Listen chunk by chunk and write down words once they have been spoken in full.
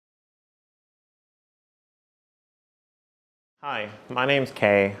Hi, my name's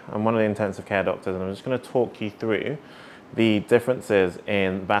Kay. I'm one of the intensive care doctors, and I'm just going to talk you through the differences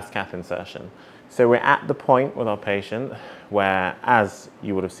in VasCath insertion. So we're at the point with our patient where, as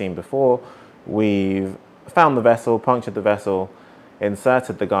you would have seen before, we've found the vessel, punctured the vessel,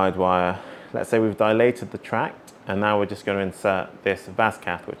 inserted the guide wire. Let's say we've dilated the tract, and now we're just going to insert this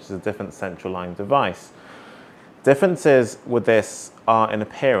VasCath, which is a different central line device. Differences with this are in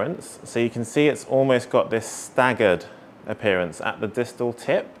appearance. So you can see it's almost got this staggered appearance at the distal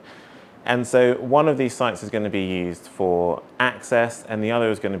tip, and so one of these sites is going to be used for access and the other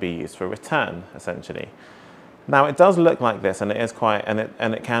is going to be used for return, essentially. Now it does look like this, and it is quite, and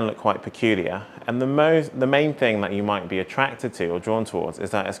it can look quite peculiar, and the main thing that you might be attracted to or drawn towards is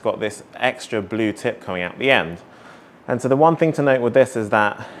that it's got this extra blue tip coming out the end. And so the one thing to note with this is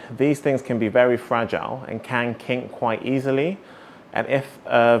that these things can be very fragile and can kink quite easily. And if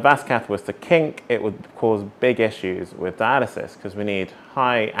VasCath was to kink, it would cause big issues with dialysis because we need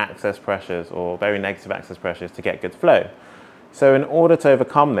high access pressures or very negative access pressures to get good flow. So in order to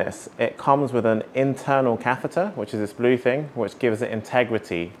overcome this, it comes with an internal catheter, which is this blue thing, which gives it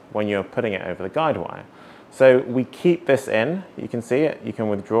integrity when you're putting it over the guide wire. So we keep this in. You can see it. You can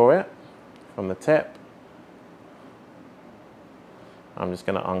withdraw it from the tip. I'm just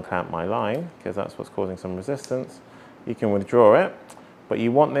going to unclamp my line because that's what's causing some resistance. You can withdraw it, but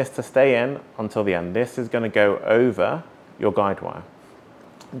you want this to stay in until the end. This is going to go over your guide wire.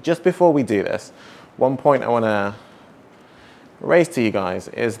 Just before we do this, one point I want to raise to you guys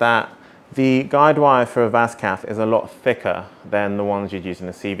is that the guide wire for a VasCath is a lot thicker than the ones you'd use in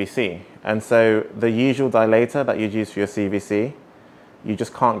a CVC. And so the usual dilator that you'd use for your CVC, you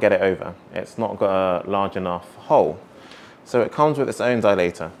just can't get it over. It's not got a large enough hole. So it comes with its own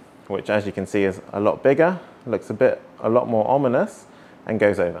dilator, which as you can see is a lot bigger, looks a lot more ominous, and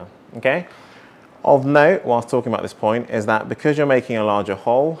goes over, okay? Of note, whilst talking about this point, is that because you're making a larger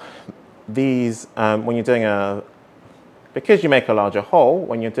hole, these, because you make a larger hole,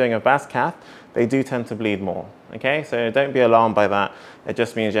 when you're doing a VasCath, they do tend to bleed more, okay? So don't be alarmed by that. It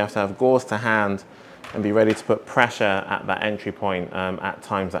just means you have to have gauze to hand and be ready to put pressure at that entry point at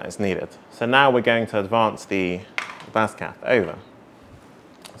times that it's needed. So now we're going to advance the VasCath over.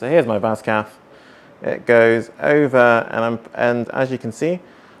 So here's my VasCath. It goes over, and as you can see,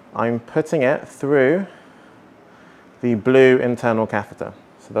 I'm putting it through the blue internal catheter.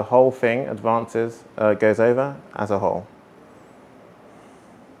 So the whole thing advances, goes over as a whole.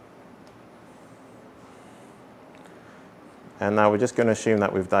 And now we're just going to assume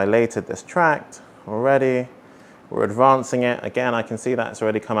that we've dilated this tract already. We're advancing it. Again, I can see that it's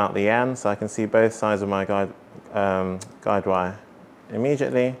already come out the end, so I can see both sides of my guide wire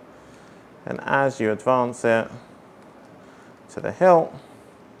immediately. And as you advance it to the hilt,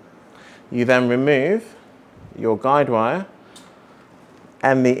 you then remove your guide wire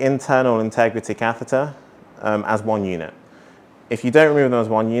and the internal integrity catheter as one unit. If you don't remove them as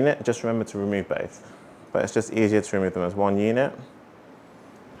one unit, just remember to remove both. But it's just easier to remove them as one unit.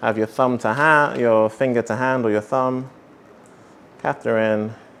 Have your thumb to hand, your finger to hand, or your thumb, catheter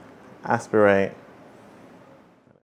in, aspirate,